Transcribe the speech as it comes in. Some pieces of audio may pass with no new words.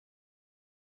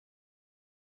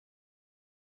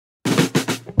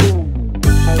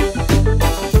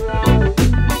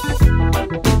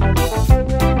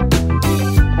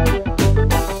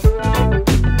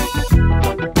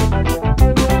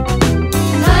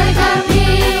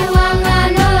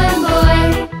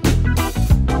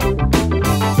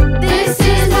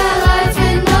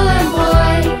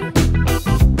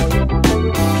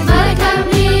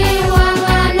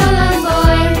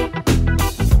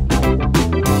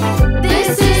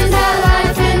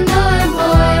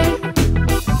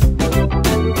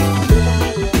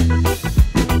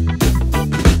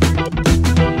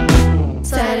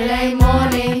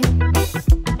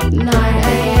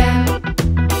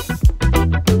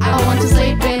I want to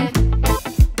sleep in,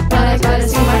 but I gotta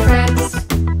see my friends.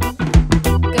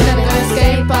 Gonna go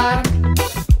skate park,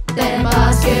 then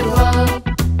basketball.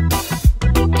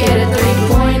 Get a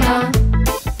 3-pointer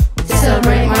to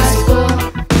celebrate my school.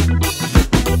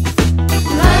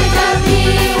 Marrkap'mi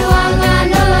Wäŋa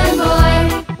Nhulunbuy.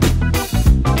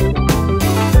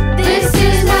 This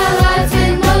is my life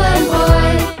in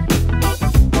Nhulunbuy.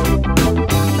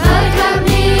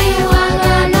 Marrkap'mi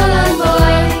Wäŋa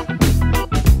Nhulunbuy.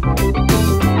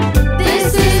 This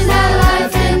is my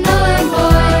life in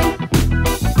Nhulunbuy.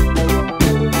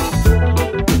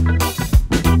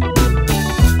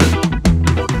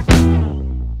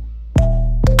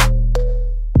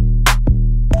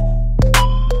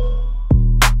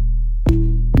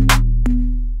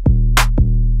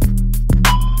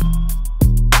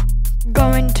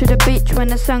 Going to the beach when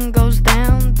the sun goes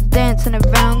down, dancing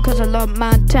around cause I love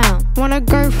my town. Wanna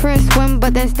go for a swim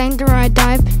but there's danger I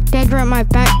dive, danger at my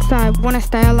backside, wanna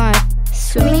stay alive.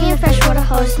 Swimming in freshwater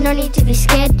holes, no need to be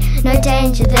scared. No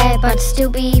danger there, but still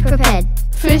be prepared.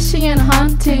 Fishing and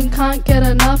hunting, can't get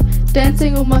enough.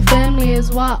 Dancing with my family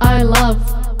is what I love.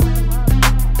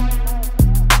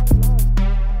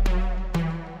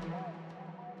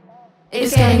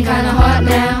 It's getting kinda hot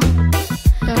now.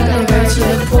 I'm gonna go to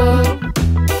the pool.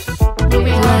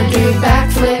 We wanna do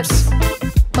backflips,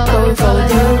 but we follow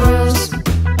the rules.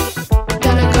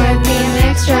 Gonna go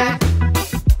BMX track,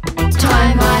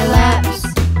 time my laps.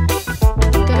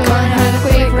 Go and have a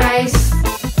quick race,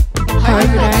 hope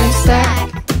we don't stack.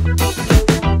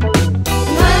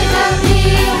 Marrkap'mi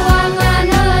Wäŋa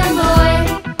Nhulunbuy.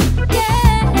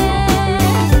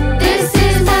 This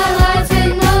is my life in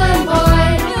Nhulunbuy.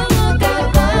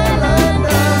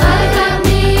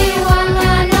 Marrkap'mi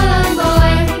Wäŋa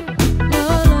Nhulunbuy.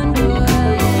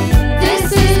 This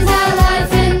is my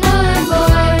life in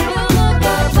Nhulunbuy.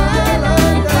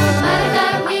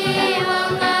 Marrkap'mi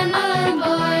Wäŋa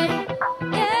Nhulunbuy.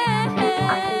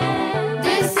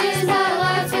 This is my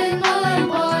life in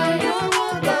Nhulunbuy.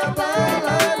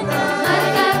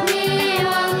 Marrkap'mi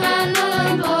Wäŋa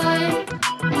Nhulunbuy.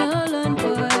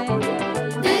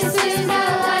 This is my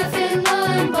life in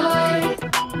Nhulunbuy.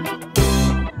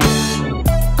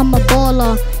 I'm a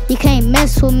baller, you can't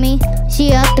mess with me. See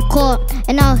you at the court,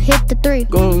 and I'll hit the 3.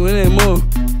 Kung mo,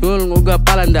 yung uga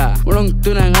palanda, walang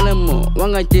tunang alam mo,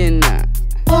 wanga Siena.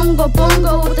 Bongo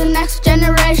bongo with the next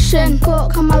generation.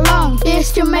 Come along,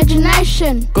 it's your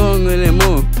imagination. Kung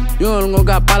mo, yung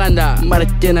uga palanda,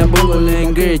 Marika bongo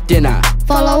lengue Siena.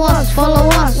 Follow us,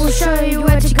 we'll show you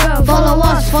where to go. Follow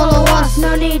us,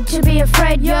 no need to be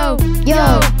afraid. Yo,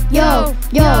 yo, yo,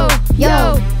 yo,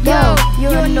 yo, yo.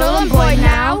 You're a Nhulunbuy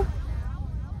now.